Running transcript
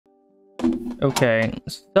Okay,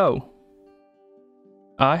 so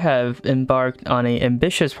I have embarked on an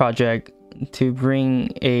ambitious project to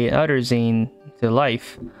bring another zine to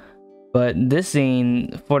life, but this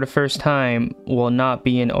zine, for the first time, will not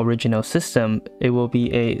be an original system. It will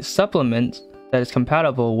be a supplement that is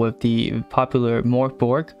compatible with the popular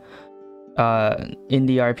Morkborg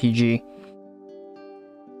indie RPG.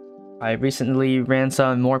 I recently ran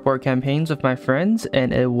some Morkborg campaigns with my friends,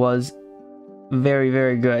 and it was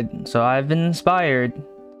very good. So I've been inspired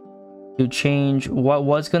to change what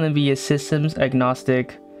was going to be a systems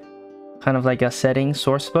agnostic, kind of like a setting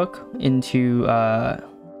source book, into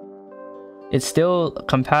it's still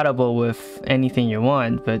compatible with anything you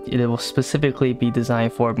want, but it will specifically be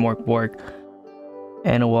designed for Morkborg,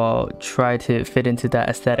 and it will try to fit into that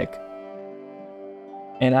aesthetic.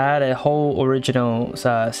 And I had a whole original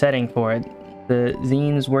setting for it. The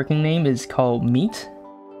zine's working name is called Meat.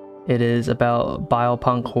 It is about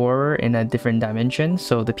biopunk horror in a different dimension,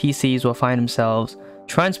 so the PCs will find themselves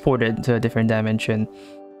transported to a different dimension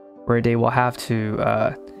where they will have to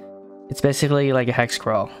it's basically like a hex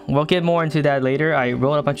crawl. We'll get more into that later. I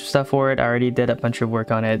wrote a bunch of stuff for it. I already did a bunch of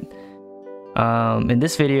work on it. In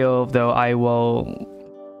this video though, I will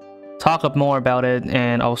talk up more about it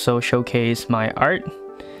and also showcase my art,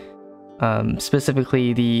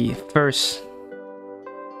 specifically the first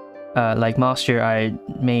like monster I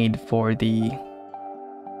made for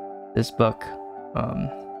this book,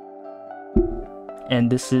 and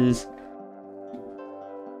this is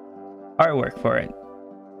artwork for it.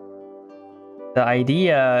 The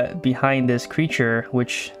idea behind this creature,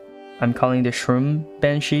 which I'm calling the Shroom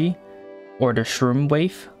Banshee or the Shroom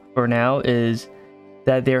Waif for now, is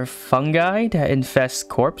that they're fungi that infest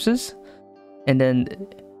corpses, and then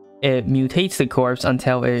it mutates the corpse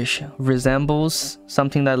until it resembles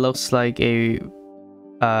something that looks like a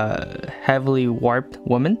heavily warped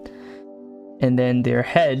woman. And then their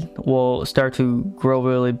head will start to grow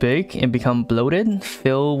really big and become bloated,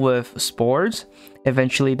 filled with spores.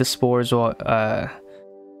 Eventually the spores will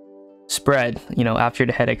spread, after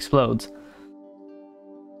the head explodes.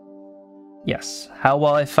 Yes, how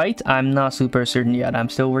well I fight, I'm not super certain yet. I'm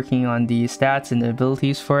still working on the stats and the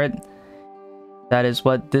abilities for it. That is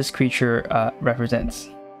what this creature represents.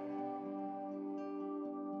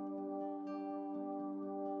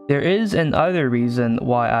 There is another reason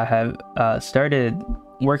why I have started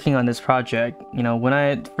working on this project. When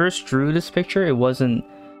I first drew this picture, it wasn't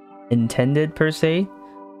intended per se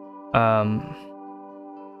to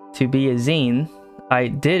be a zine. I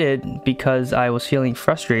did it because I was feeling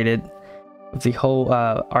frustrated with the whole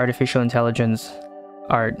artificial intelligence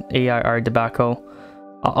art, AI art debacle.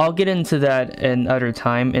 I'll get into that another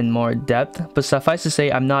time in more depth, but suffice to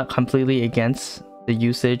say, I'm not completely against the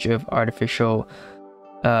usage of artificial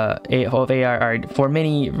AI art for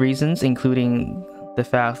many reasons, including the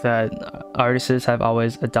fact that artists have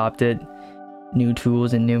always adopted new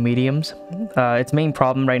tools and new mediums. Its main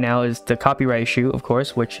problem right now is the copyright issue, of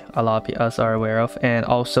course, which a lot of us are aware of, and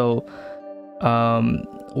also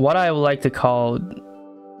what I would like to call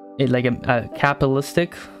it like a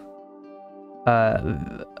capitalistic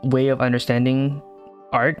way of understanding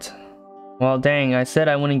art. Well, dang, I said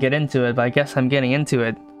I wouldn't get into it, but I guess I'm getting into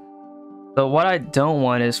it. So what I don't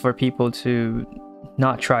want is for people to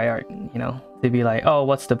not try art, to be like, oh,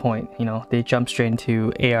 what's the point? They jump straight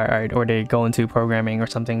into AI art, or they go into programming or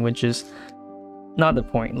something, which is not the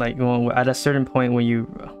point. Like, at a certain point, when you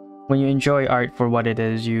enjoy art for what it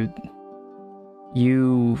is, you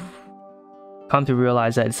come to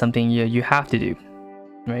realize that it's something you have to do,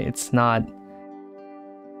 right? It's not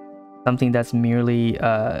something that's merely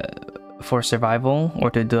for survival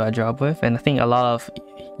or to do a job with. And I think a lot of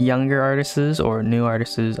younger artists or new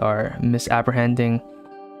artists are misapprehending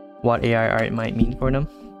what AI art might mean for them.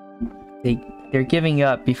 They're giving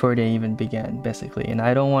up before they even began, basically, and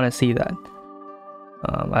I don't want to see that.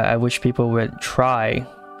 I wish people would try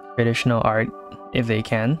traditional art if they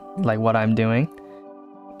can, like what I'm doing.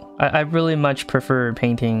 I really much prefer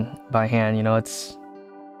painting by hand.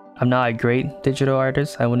 I'm not a great digital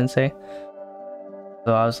artist, I wouldn't say.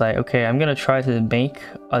 So I was like, okay, I'm gonna try to make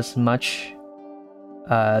as much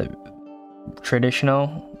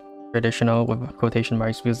traditional with quotation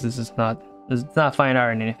marks, because this is not fine art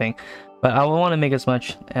or anything, but I want to make as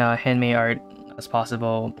much handmade art as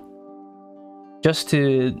possible, just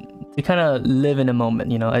to kind of live in a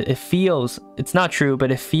moment. It's not true,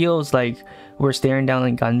 but it feels like we're staring down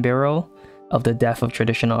a gun barrel of the death of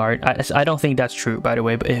traditional art. I don't think that's true, by the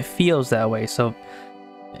way, but it feels that way. So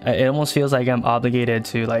it almost feels like I'm obligated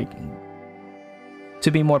to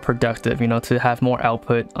be more productive, to have more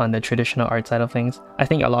output on the traditional art side of things. I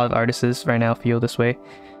think a lot of artists right now feel this way.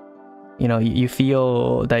 you know, you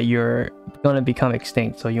feel that you're gonna become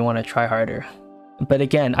extinct, so you want to try harder. But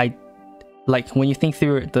again, I like when you think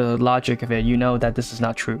through the logic of it, you know that this is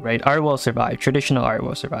not true, right? Art will survive. Traditional art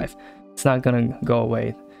will survive. It's not gonna go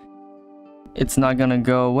away. It's not gonna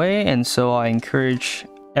go away, and so I encourage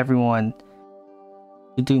everyone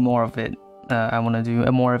to do more of it. I want to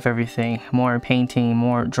do more of everything, more painting,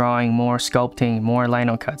 more drawing, more sculpting, more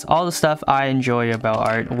lino cuts, all the stuff I enjoy about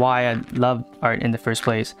art, why I love art in the first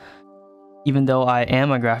place. Even though I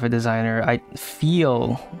am a graphic designer, I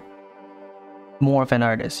feel more of an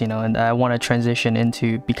artist, you know, and I want to transition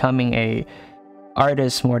into becoming a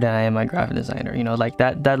artist more than I am a graphic designer, you know, like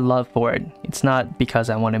that love for it. It's not because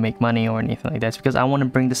I want to make money or anything like that. It's because I want to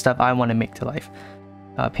bring the stuff I want to make to life.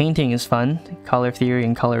 Painting is fun, color theory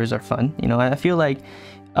and colors are fun, you know. I feel like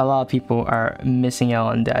a lot of people are missing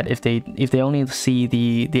out on that if they only see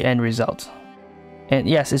the end result. And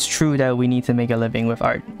yes, it's true that we need to make a living with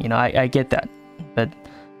art, you know, I get that. But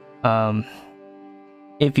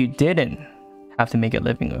if you didn't have to make a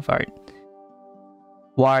living with art,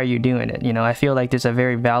 why are you doing it? You know, I feel like there's a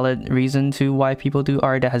very valid reason to why people do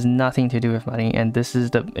art that has nothing to do with money, and this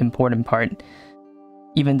is the important part.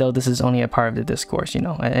 Even though this is only a part of the discourse, you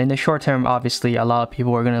know, in the short term, obviously a lot of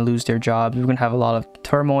people are going to lose their jobs. We're going to have a lot of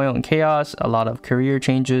turmoil and chaos, a lot of career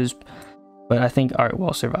changes, but I think art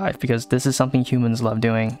will survive because this is something humans love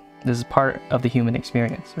doing. This is part of the human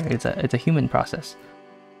experience, right? It's a human process.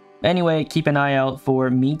 Anyway, keep an eye out for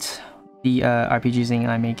Meet, the RPG Zine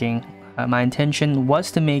I'm making. My intention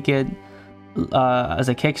was to make it as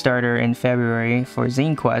a Kickstarter in February for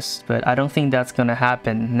Zine Quest, but I don't think that's gonna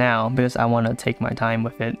happen now because I want to take my time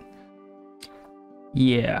with it.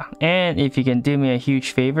 Yeah, and if you can do me a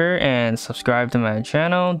huge favor and subscribe to my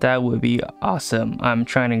channel, that would be awesome. I'm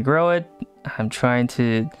trying to grow it. I'm trying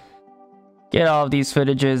to get all of these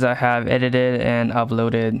footages I have edited and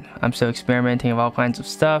uploaded. I'm still experimenting with all kinds of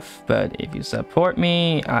stuff, but if you support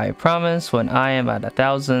me, I promise when I am at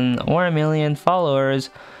 1,000 or 1,000,000 followers,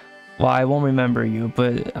 well, I won't remember you,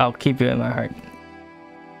 but I'll keep you in my heart.